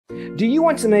Do you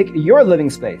want to make your living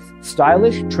space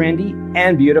stylish, trendy,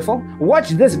 and beautiful? Watch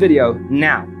this video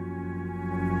now.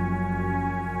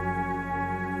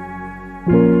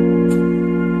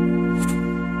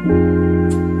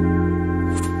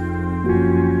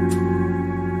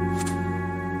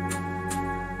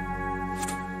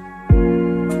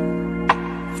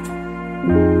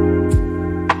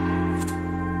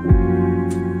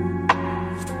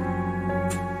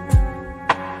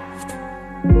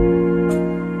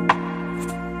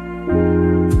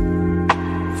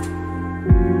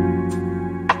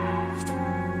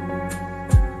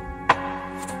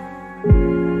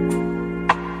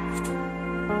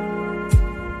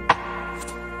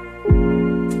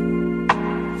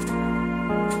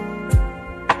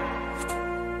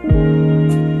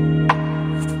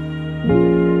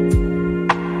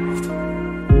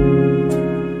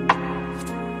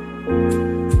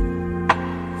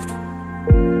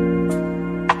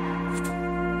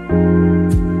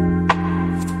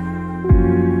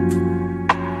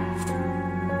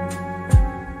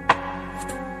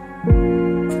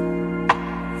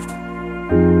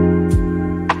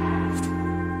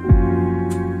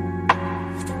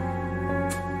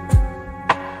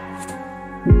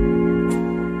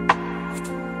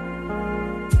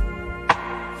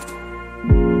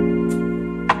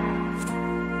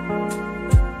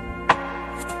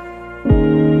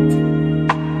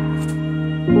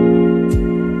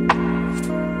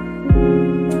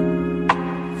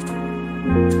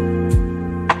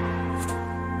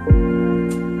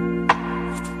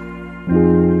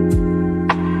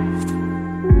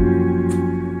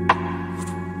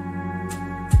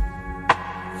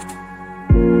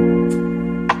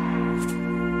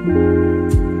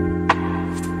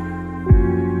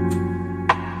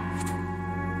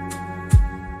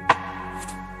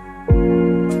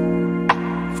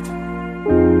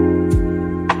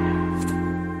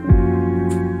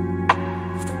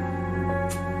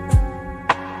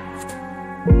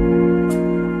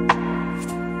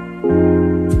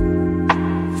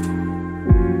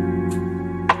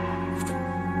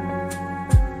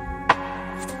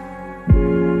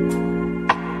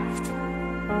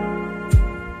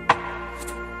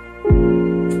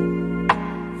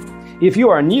 If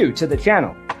you are new to the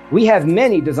channel, we have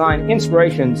many design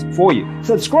inspirations for you.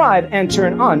 Subscribe and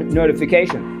turn on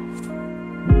notifications.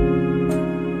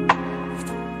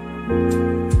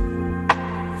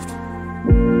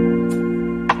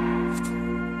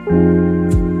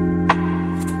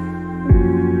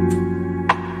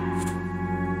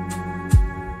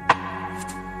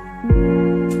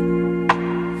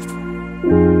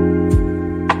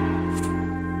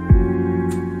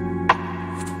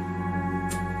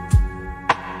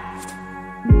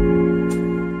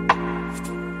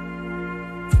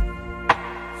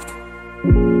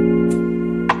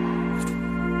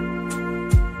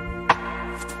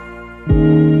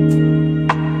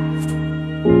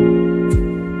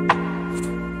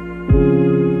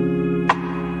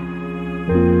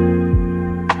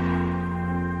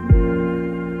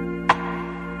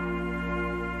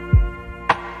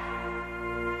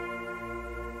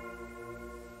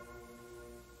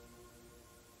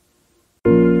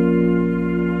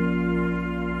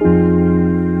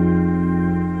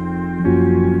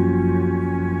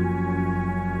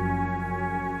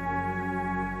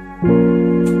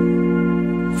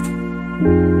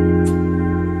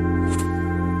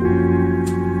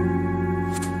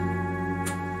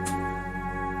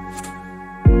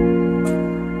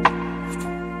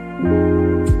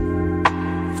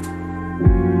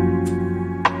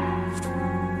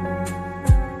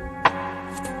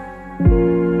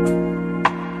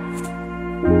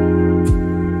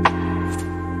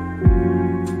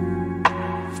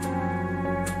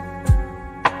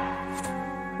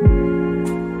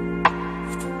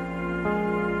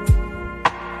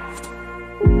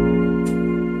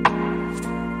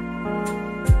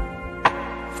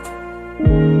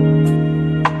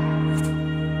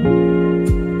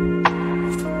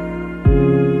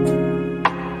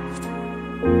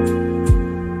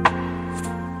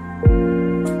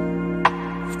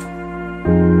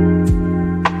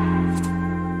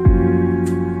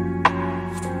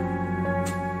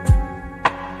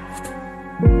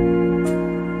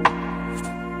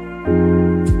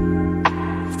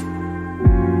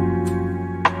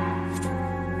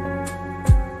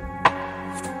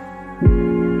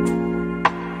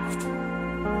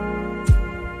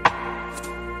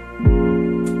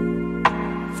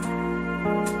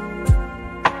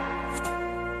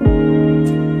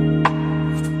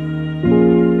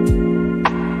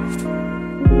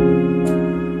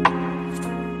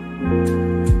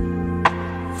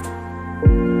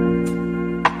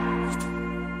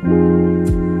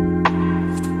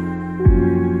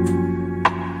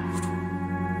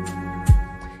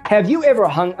 Have you ever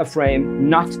hung a frame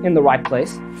not in the right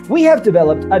place? We have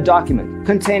developed a document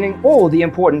containing all the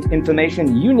important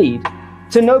information you need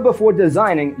to know before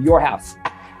designing your house.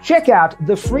 Check out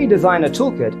the free designer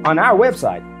toolkit on our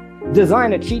website,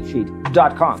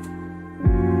 designercheatsheet.com.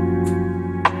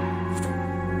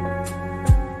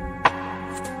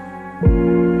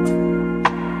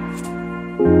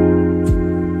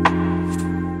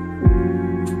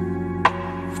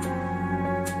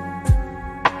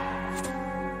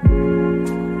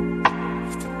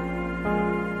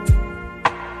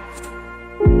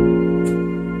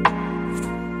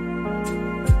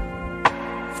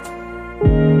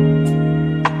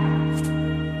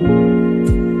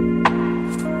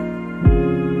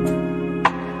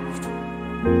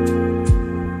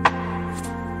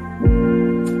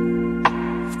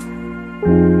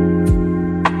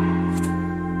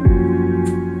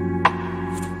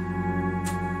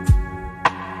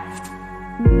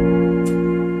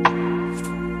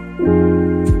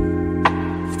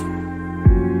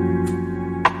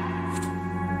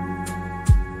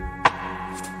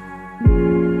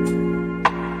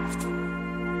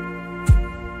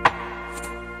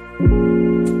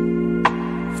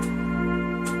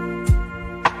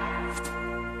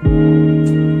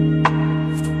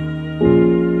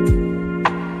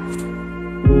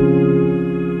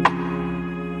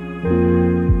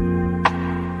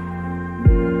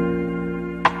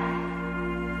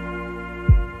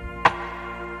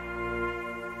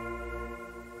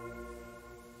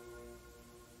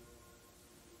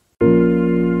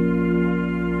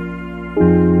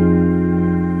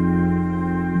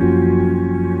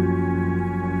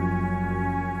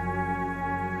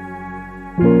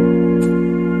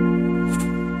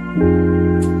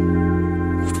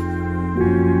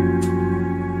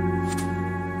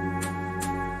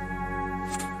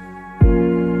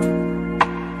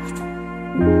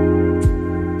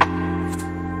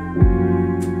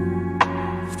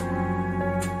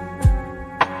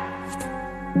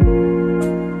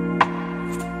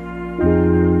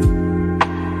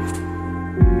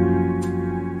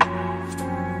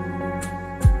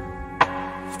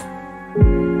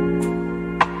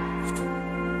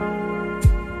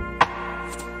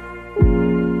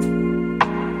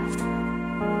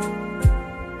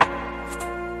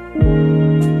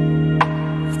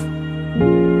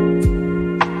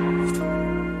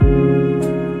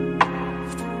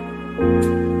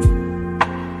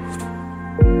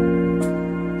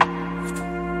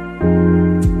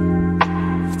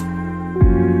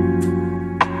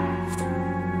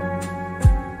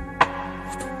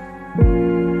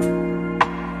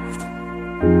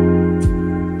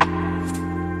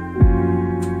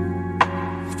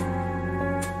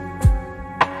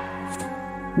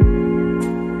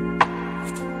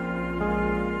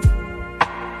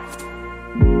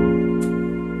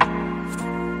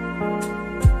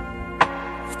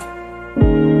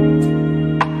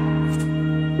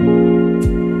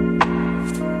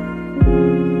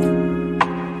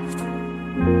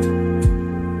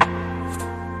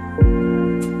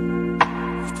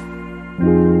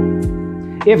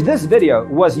 If this video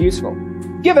was useful,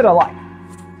 give it a like.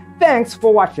 Thanks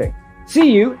for watching.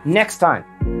 See you next time.